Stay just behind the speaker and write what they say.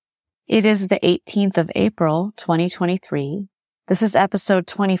It is the 18th of April, 2023. This is episode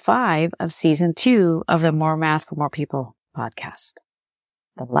 25 of season 2 of the More Math for More People podcast.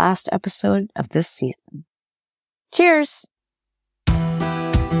 The last episode of this season. Cheers!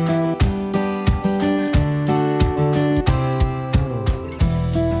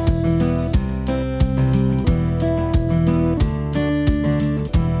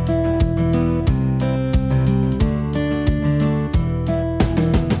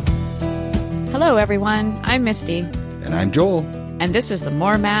 Hello, everyone. I'm Misty. And I'm Joel. And this is the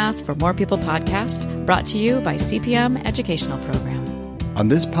More Math for More People podcast, brought to you by CPM Educational Program. On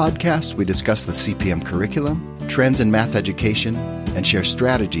this podcast, we discuss the CPM curriculum, trends in math education, and share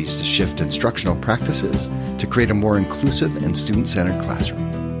strategies to shift instructional practices to create a more inclusive and student-centered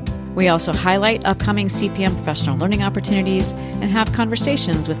classroom. We also highlight upcoming CPM professional learning opportunities and have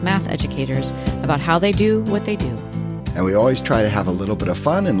conversations with math educators about how they do what they do. And we always try to have a little bit of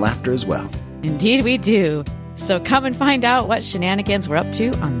fun and laughter as well. Indeed we do. So come and find out what shenanigans we're up to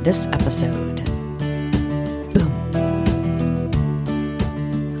on this episode. Boom.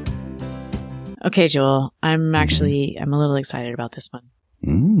 Okay, Joel, I'm a little excited about this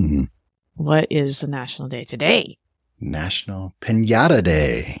one. What is the national day today? National Pinata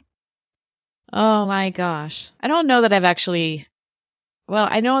Day. Oh my gosh. I don't know that I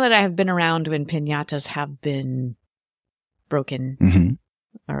know that I have been around when pinatas have been broken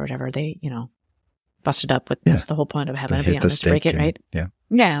or whatever. They, busted up with that's the whole point of having a pinata, to break it, right? Yeah.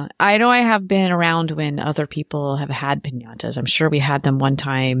 Yeah. I know I have been around when other people have had pinatas. I'm sure we had them one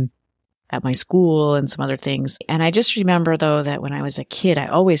time at my school and some other things. And I just remember, though, that when I was a kid, I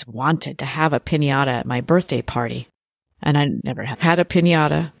always wanted to have a pinata at my birthday party. And I never have had a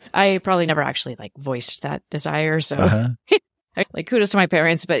pinata. I probably never actually voiced that desire. So kudos to my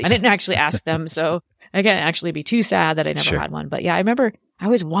parents, but I didn't actually ask them. So I can't actually be too sad that I never had one. But yeah, I remember I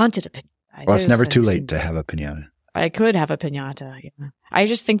always wanted a pinata. Well, it's never too late to have a pinata. I could have a pinata. Yeah. I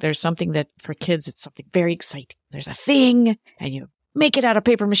just think there's something that for kids, it's something very exciting. There's a thing and you make it out of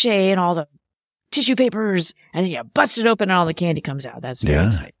paper mache and all the tissue papers and then you bust it open and all the candy comes out. That's very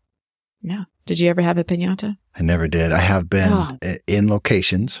exciting. Yeah. Did you ever have a pinata? I never did. I have been in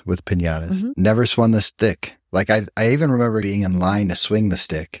locations with pinatas. Never swung the stick. I even remember being in line to swing the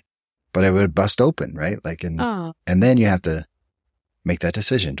stick, but it would bust open, right? And then you have to make that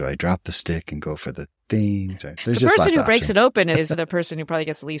decision. Do I drop the stick and go for the thing? The person who breaks it open is the person who probably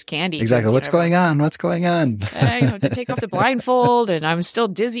gets the least candy. Exactly. What's going on? What's going on? I have to take off the blindfold and I'm still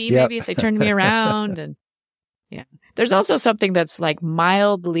dizzy maybe if they turn me around. And yeah. There's also something that's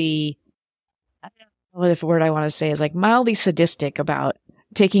mildly, I don't know what the word I want to say is mildly sadistic about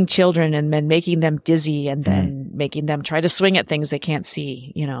taking children and then making them dizzy and then making them try to swing at things they can't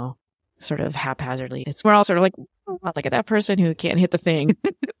see, sort of haphazardly. We're all sort of look at that person who can't hit the thing.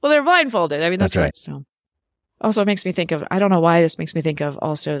 Well, they're blindfolded. I mean, that's right. So also it makes me think of, I don't know why this makes me think of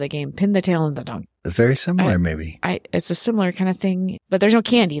also the game Pin the Tail and the Donkey. Very similar, maybe. It's a similar kind of thing, but there's no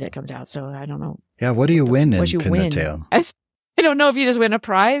candy that comes out. So I don't know. Yeah. What do you win in Pin the Tail? I don't know if you just win a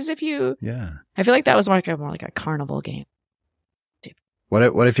prize if you. Yeah. I feel like that was more like a carnival game.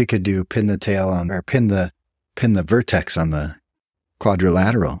 What if you could do pin the tail on, or pin the vertex on the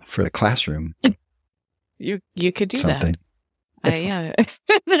quadrilateral for the classroom? You could do something. Yeah.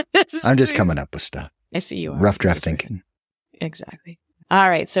 I'm just coming up with stuff. I see you are. Rough draft thinking. Exactly. All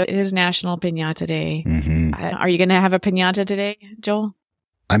right. So it is National Pinata Day. Are you going to have a pinata today, Joel?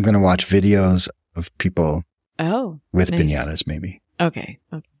 I'm going to watch videos of people with nice. pinatas, maybe. Okay.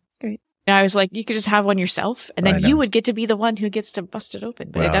 Great. And I was like, you could just have one yourself, and then you would get to be the one who gets to bust it open.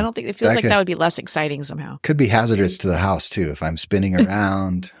 But I don't think it feels that would be less exciting somehow. Could be hazardous to the house too if I'm spinning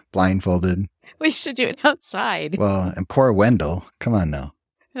around blindfolded. We should do it outside. Well, and poor Wendell. Come on now.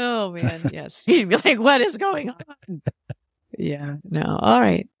 Oh man, yes. You'd be like, what is going on? Yeah. No. All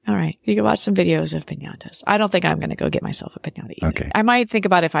right. You can watch some videos of pinatas. I don't think I'm going to go get myself a pinata either. Okay. I might think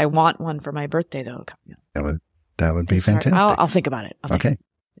about if I want one for my birthday though. That would be fantastic. I'll think about it. Okay.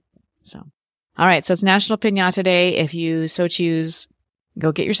 So, all right. So it's National Pinata Day. If you so choose,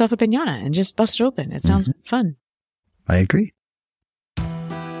 go get yourself a pinata and just bust it open. It sounds fun. I agree.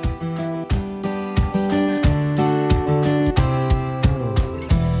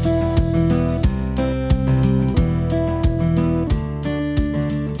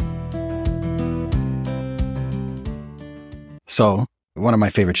 So one of my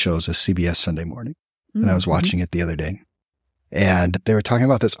favorite shows is CBS Sunday Morning. And I was watching it the other day. And they were talking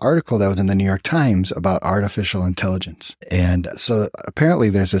about this article that was in the New York Times about artificial intelligence. And so apparently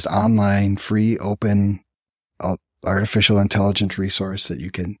there's this online, free, open artificial intelligence resource that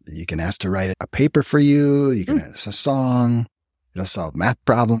you can ask to write a paper for you. You can ask a song. It'll solve math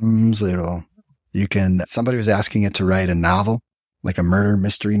problems. Somebody was asking it to write a novel, like a murder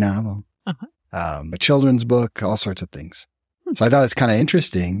mystery novel, a children's book, all sorts of things. So I thought it's kind of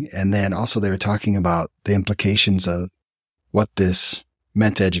interesting. And then also they were talking about the implications of what this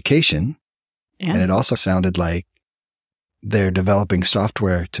meant to education. Yeah. And it also sounded like they're developing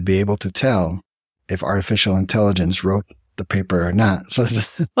software to be able to tell if artificial intelligence wrote the paper or not. So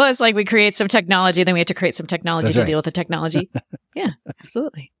well, it's like we create some technology, then we have to create some technology to deal with the technology. Yeah,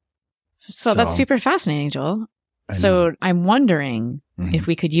 absolutely. So that's super fascinating, Joel. So I'm wondering if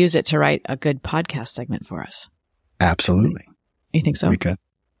we could use it to write a good podcast segment for us. Absolutely. You think so? We could.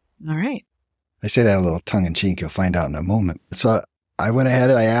 All right. I say that a little tongue in cheek. You'll find out in a moment. So I went ahead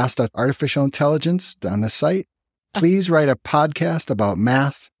and I asked artificial intelligence on the site, please write a podcast about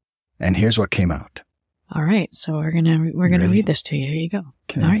math. And here's what came out. All right. So we're going to read this to you. Here you go.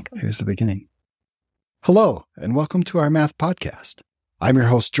 Okay. All right. Cool. Here's the beginning. Hello, and welcome to our math podcast. I'm your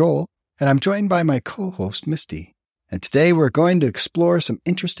host, Joel, and I'm joined by my co-host, Misty. And today we're going to explore some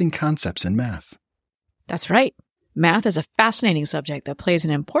interesting concepts in math. That's right. Math is a fascinating subject that plays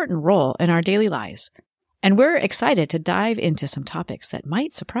an important role in our daily lives. And we're excited to dive into some topics that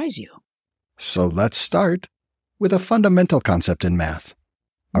might surprise you. So let's start with a fundamental concept in math,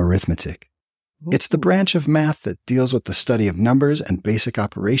 arithmetic. It's the branch of math that deals with the study of numbers and basic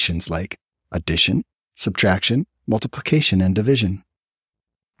operations like addition, subtraction, multiplication, and division.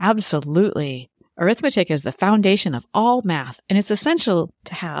 Absolutely. Arithmetic is the foundation of all math, and it's essential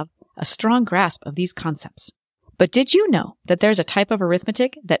to have a strong grasp of these concepts. But did you know that there's a type of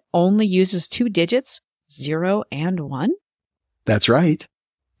arithmetic that only uses two digits, 0 and 1? That's right.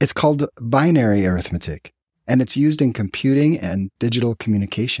 It's called binary arithmetic, and it's used in computing and digital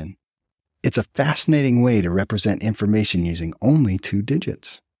communication. It's a fascinating way to represent information using only two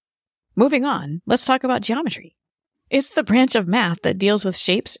digits. Moving on, let's talk about geometry. It's the branch of math that deals with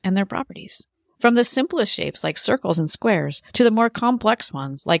shapes and their properties. From the simplest shapes like circles and squares to the more complex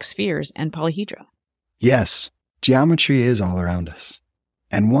ones like spheres and polyhedra. Yes, geometry is all around us.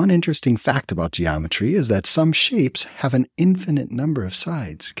 And one interesting fact about geometry is that some shapes have an infinite number of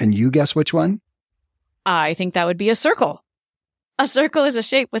sides. Can you guess which one? I think that would be a circle. A circle is a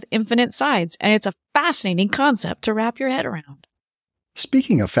shape with infinite sides, and it's a fascinating concept to wrap your head around.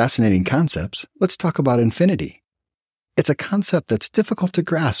 Speaking of fascinating concepts, let's talk about infinity. It's a concept that's difficult to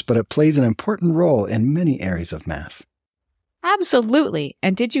grasp, but it plays an important role in many areas of math. Absolutely.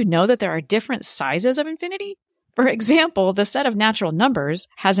 And did you know that there are different sizes of infinity? For example, the set of natural numbers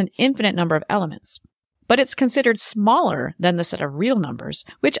has an infinite number of elements, but it's considered smaller than the set of real numbers,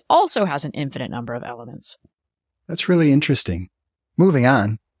 which also has an infinite number of elements. That's really interesting. Moving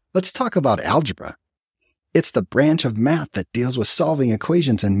on, let's talk about algebra. It's the branch of math that deals with solving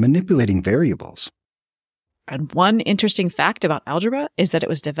equations and manipulating variables. And one interesting fact about algebra is that it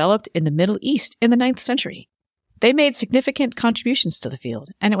was developed in the Middle East in the 9th century. They made significant contributions to the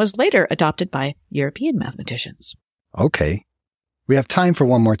field, and it was later adopted by European mathematicians. Okay. We have time for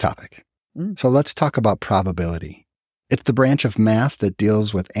one more topic. So let's talk about probability. It's the branch of math that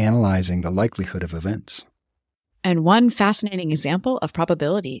deals with analyzing the likelihood of events. And one fascinating example of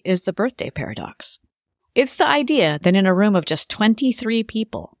probability is the birthday paradox. It's the idea that in a room of just 23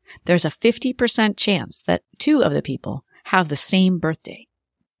 people, there's a 50% chance that 2 of the people have the same birthday.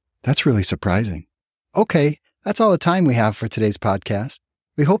 That's really surprising. Okay, that's all the time we have for today's podcast.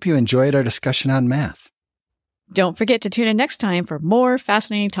 We hope you enjoyed our discussion on math. Don't forget to tune in next time for more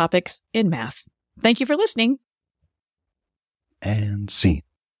fascinating topics in math. Thank you for listening. And scene.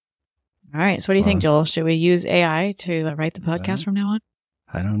 All right, so what do you think, Joel? Should we use AI to write the podcast from now on?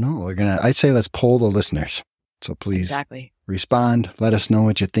 I don't know. I'd say let's poll the listeners. So please respond. Let us know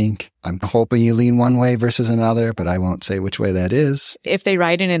what you think. I'm hoping you lean one way versus another, but I won't say which way that is. If they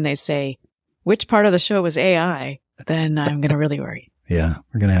write in and they say, which part of the show was AI, then I'm going to really worry. Yeah,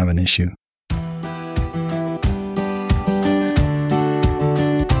 we're going to have an issue.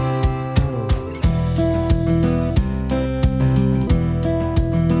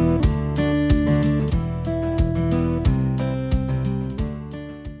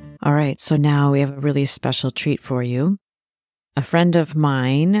 All right, so now we have a really special treat for you. A friend of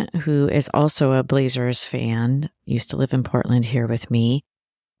mine who is also a Blazers fan, used to live in Portland here with me.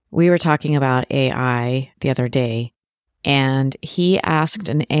 We were talking about AI the other day, and he asked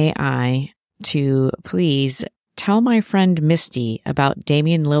an AI to please tell my friend Misty about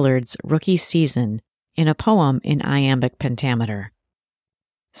Damian Lillard's rookie season in a poem in iambic pentameter.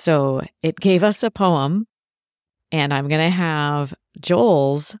 So it gave us a poem, and I'm going to have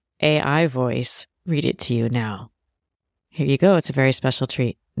Joel's AI voice read it to you now. Here you go. It's a very special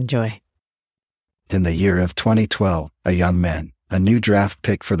treat. Enjoy. In the year of 2012, a young man, a new draft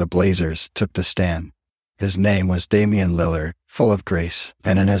pick for the Blazers took the stand. His name was Damian Lillard, full of grace,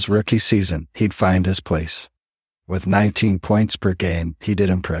 and in his rookie season, he'd find his place. With 19 points per game, he did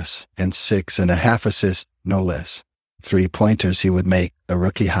impress, and 6.5 assists, no less. 3-pointers he would make, a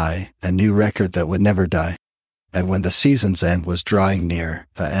rookie high, a new record that would never die. And when the season's end was drawing near,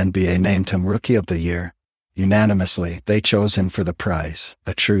 the NBA named him Rookie of the Year. Unanimously, they chose him for the prize,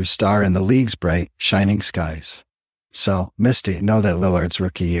 a true star in the league's bright, shining skies. So, Misty, know that Lillard's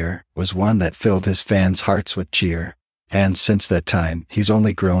rookie year was one that filled his fans' hearts with cheer. And since that time, he's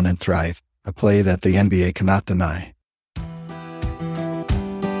only grown and thrived, a play that the NBA cannot deny.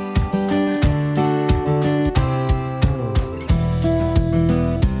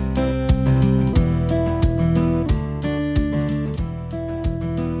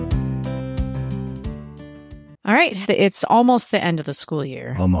 All right. It's almost the end of the school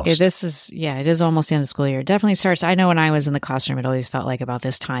year. Almost. It is almost the end of the school year. It definitely starts. I know when I was in the classroom, it always felt like about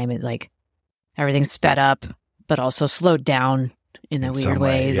this time, it like everything sped up, but also slowed down in a weird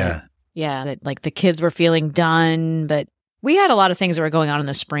way. That like the kids were feeling done, but we had a lot of things that were going on in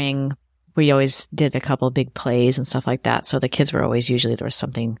the spring. We always did a couple of big plays and stuff like that. So the kids were always, usually there was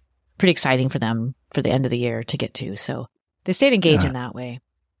something pretty exciting for them for the end of the year to get to. So they stayed engaged in that way.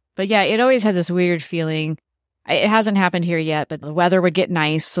 But yeah, it always had this weird feeling. It hasn't happened here yet, but the weather would get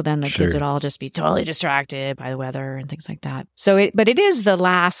nice. So then the kids would all just be totally distracted by the weather and things like that. But it is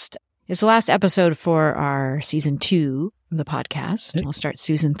it's the last episode for our season 2 of the podcast. We'll start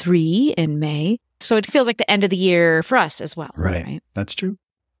season 3 in May. So it feels like the end of the year for us as well. Right. That's true.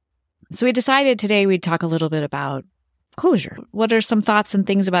 So we decided today we'd talk a little bit about closure. What are some thoughts and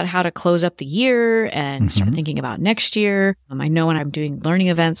things about how to close up the year and start thinking about next year? I know when I'm doing learning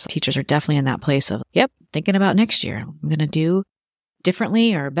events, teachers are definitely in that place of, thinking about next year. I'm going to do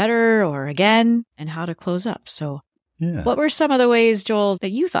differently or better or again, and how to close up. So what were some of the ways, Joel,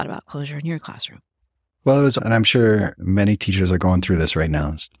 that you thought about closure in your classroom? Well, it was, and I'm sure many teachers are going through this right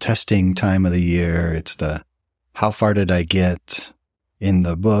now. It's testing time of the year. It's the, how far did I get in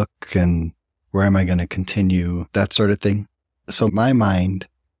the book and where am I going to continue? That sort of thing. So my mind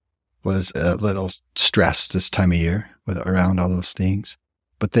was a little stressed this time of year around all those things.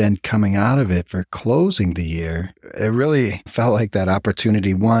 But then coming out of it for closing the year, it really felt like that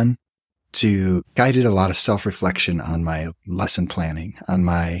opportunity, one, to guided a lot of self-reflection on my lesson planning, on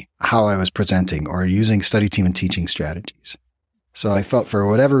how I was presenting or using study team and teaching strategies. So I felt, for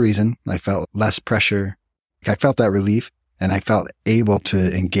whatever reason, I felt less pressure. I felt that relief, and I felt able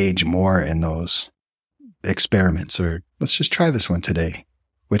to engage more in those experiments, or let's just try this one today,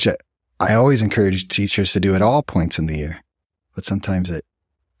 which I always encourage teachers to do at all points in the year. But sometimes it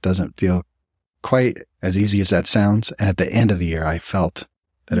doesn't feel quite as easy as that sounds. And at the end of the year, I felt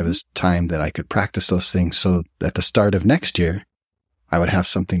that it was time that I could practice those things. So at the start of next year, I would have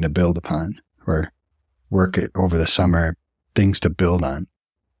something to build upon, or work it over the summer, things to build on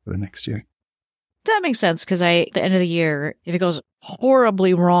for the next year. That makes sense, because at the end of the year, if it goes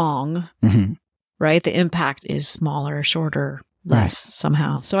horribly wrong, right, the impact is smaller, shorter, less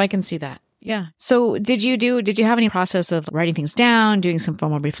somehow. So I can see that. Yeah. So did you have any process of writing things down, doing some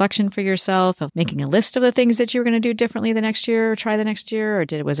formal reflection for yourself, of making a list of the things that you were going to do differently the next year or try the next year,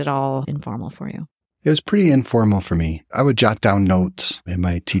 or was it all informal for you? It was pretty informal for me. I would jot down notes in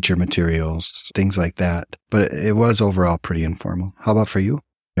my teacher materials, things like that, but it was overall pretty informal. How about for you?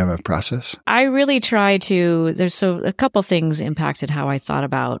 You have a process? I really try to. A couple things impacted how I thought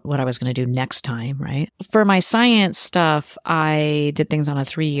about what I was going to do next time, right? For my science stuff, I did things on a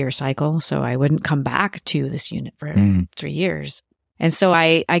 3-year cycle, so I wouldn't come back to this unit for 3 years. And so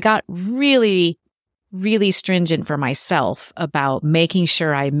I got really, really stringent for myself about making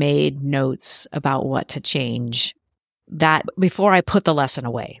sure I made notes about what to change that before I put the lesson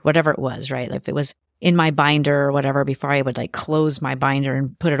away, whatever it was, right? If it was in my binder or whatever, before I would close my binder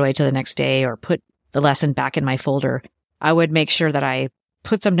and put it away till the next day, or put the lesson back in my folder, I would make sure that I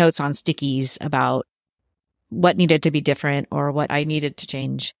put some notes on stickies about what needed to be different or what I needed to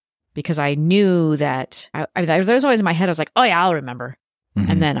change, because I knew that there was always in my head, I was like, oh yeah, I'll remember.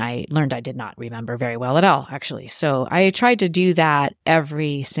 And then I learned I did not remember very well at all, actually. So I tried to do that as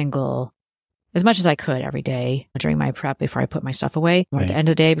much as I could every day during my prep before I put my stuff away, or at the end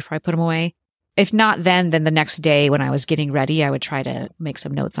of the day before I put them away. If not then the next day when I was getting ready, I would try to make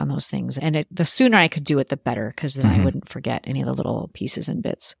some notes on those things. And the sooner I could do it, the better, because then I wouldn't forget any of the little pieces and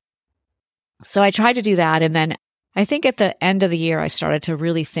bits. So I tried to do that. And then I think at the end of the year, I started to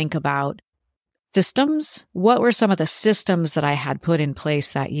really think about systems. What were some of the systems that I had put in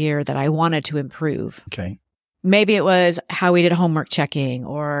place that year that I wanted to improve? Okay. Maybe it was how we did homework checking,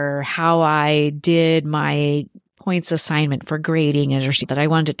 or how I did my points assignment for grading it or that I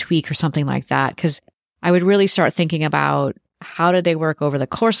wanted to tweak or something like that. Because I would really start thinking about how did they work over the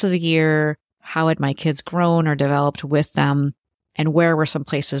course of the year? How had my kids grown or developed with them? And where were some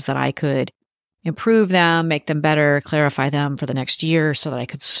places that I could improve them, make them better, clarify them for the next year so that I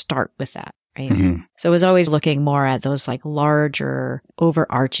could start with that, right? Mm-hmm. So I was always looking more at those like larger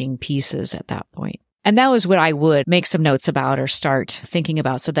overarching pieces at that point. And that was what I would make some notes about or start thinking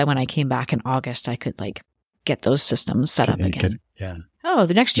about so that when I came back in August, I could like get those systems set up again. Oh,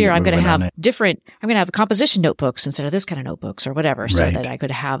 the next year I'm going to have I'm going to have composition notebooks instead of this kind of notebooks or whatever, so that I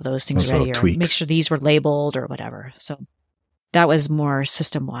could have those things ready or make sure these were labeled or whatever. So that was more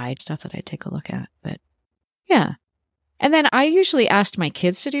system-wide stuff that I'd take a look at. But yeah. And then I usually asked my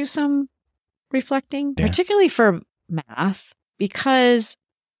kids to do some reflecting, particularly for math, because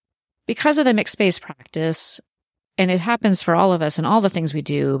of the mixed space practice, and it happens for all of us and all the things we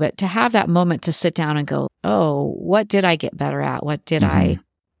do, but to have that moment to sit down and go, oh, what did I get better at? What did I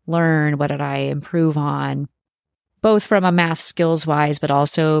learn? What did I improve on? Both from a math skills wise, but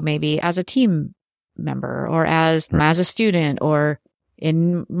also maybe as a team member or as a student or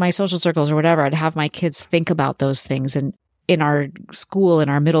in my social circles or whatever. I'd have my kids think about those things. And in our school, in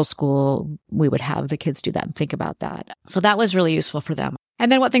our middle school, we would have the kids do that and think about that. So that was really useful for them.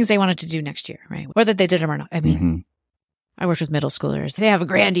 And then what things they wanted to do next year, right? Whether they did them or not. I mean, I worked with middle schoolers. They have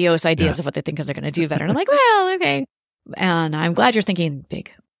grandiose ideas of what they think they're going to do better. And I'm like, well, okay. And I'm glad you're thinking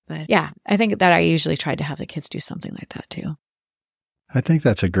big. But yeah, I think that I usually tried to have the kids do something like that too. I think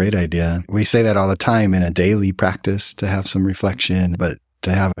that's a great idea. We say that all the time in a daily practice to have some reflection, but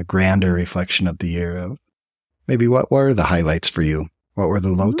to have a grander reflection of the year of maybe what were the highlights for you? What were the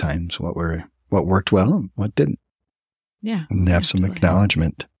low times? What worked well? What didn't? Yeah. And have some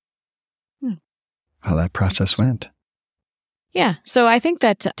acknowledgement how that process went. Yeah. So I think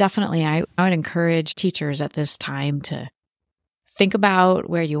that definitely I would encourage teachers at this time to think about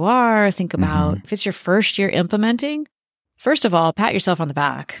where you are, think about if it's your first year implementing, first of all, pat yourself on the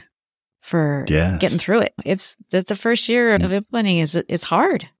back for getting through it. It's the first year of implementing it's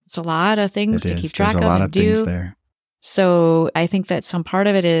hard. It's a lot of things to keep track of and do. Things there. So I think that some part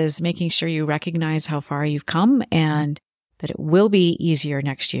of it is making sure you recognize how far you've come and that it will be easier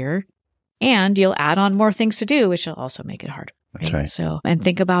next year. And you'll add on more things to do, which will also make it harder. Right? That's right. So, and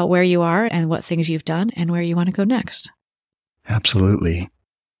think about where you are and what things you've done and where you want to go next. Absolutely.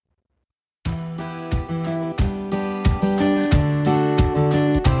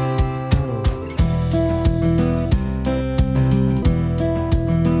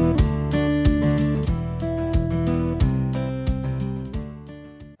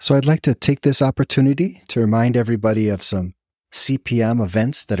 So I'd like to take this opportunity to remind everybody of some CPM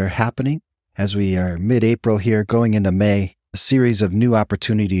events that are happening as we are mid-April here going into May. A series of new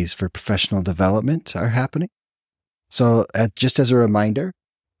opportunities for professional development are happening. So just as a reminder,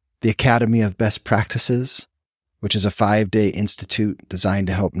 the Academy of Best Practices, which is a 5-day institute designed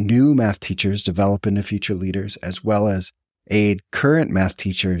to help new math teachers develop into future leaders, as well as aid current math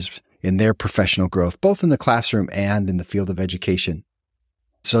teachers in their professional growth, both in the classroom and in the field of education.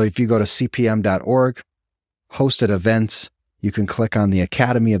 So if you go to cpm.org, hosted events, you can click on the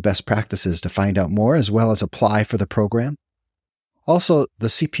Academy of Best Practices to find out more, as well as apply for the program. Also, the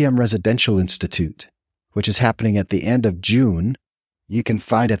CPM Residential Institute, which is happening at the end of June, you can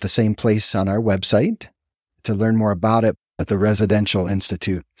find at the same place on our website to learn more about it at the Residential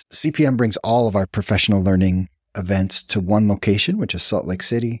Institute. CPM brings all of our professional learning events to one location, which is Salt Lake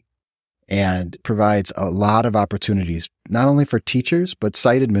City, and provides a lot of opportunities, not only for teachers, but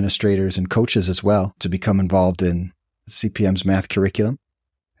site administrators and coaches as well, to become involved in CPM's math curriculum.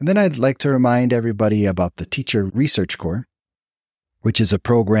 And then I'd like to remind everybody about the Teacher Research Corps, which is a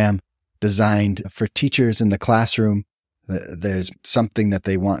program designed for teachers in the classroom. There's something that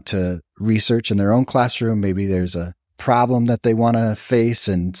they want to research in their own classroom. Maybe there's a problem that they want to face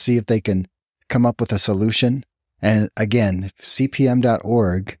and see if they can come up with a solution. And again,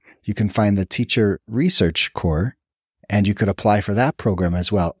 cpm.org, you can find the Teacher Research Corps, and you could apply for that program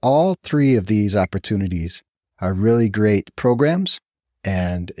as well. All three of these opportunities are really great programs.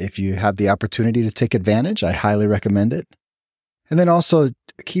 And if you have the opportunity to take advantage, I highly recommend it. And then also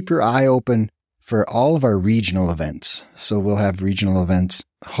keep your eye open for all of our regional events. So we'll have regional events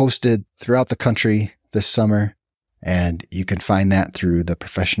hosted throughout the country this summer, and you can find that through the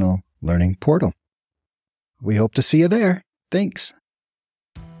Professional Learning Portal. We hope to see you there. Thanks.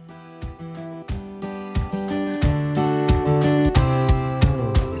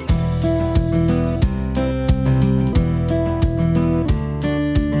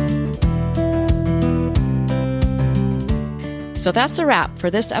 So that's a wrap for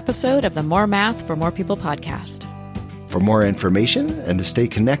this episode of the More Math for More People podcast. For more information and to stay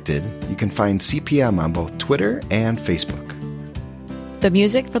connected, you can find CPM on both Twitter and Facebook. The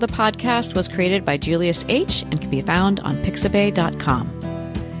music for the podcast was created by Julius H. and can be found on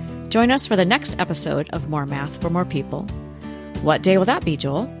pixabay.com. Join us for the next episode of More Math for More People. What day will that be,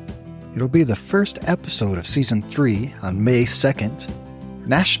 Joel? It'll be the first episode of Season 3 on May 2nd,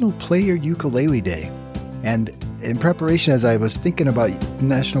 National Play Your Ukulele Day. And in preparation, as I was thinking about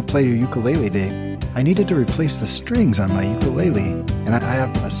National Play Your Ukulele Day, I needed to replace the strings on my ukulele, and I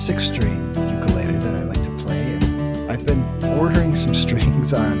have a 6-string ukulele that I like to play. And I've been ordering some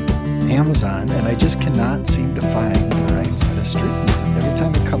strings on Amazon, and I just cannot seem to find the right set of strings. Every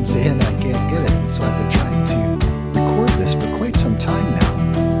time it comes in, I can't get it. And so I've been trying to record this for quite some time now.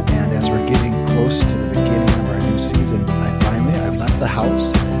 And as we're getting close to the beginning of our new season, I left the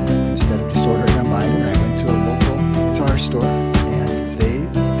house, and instead of just ordering online, I went to a local guitar store, and they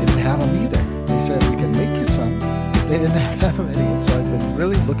didn't have them either. They said, we can make you some. They didn't have them any, and so I've been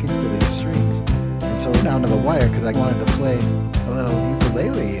really looking for these strings. And so we're down to the wire because I wanted to play a little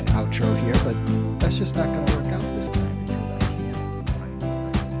ukulele outro here, but that's just not going to work out this time.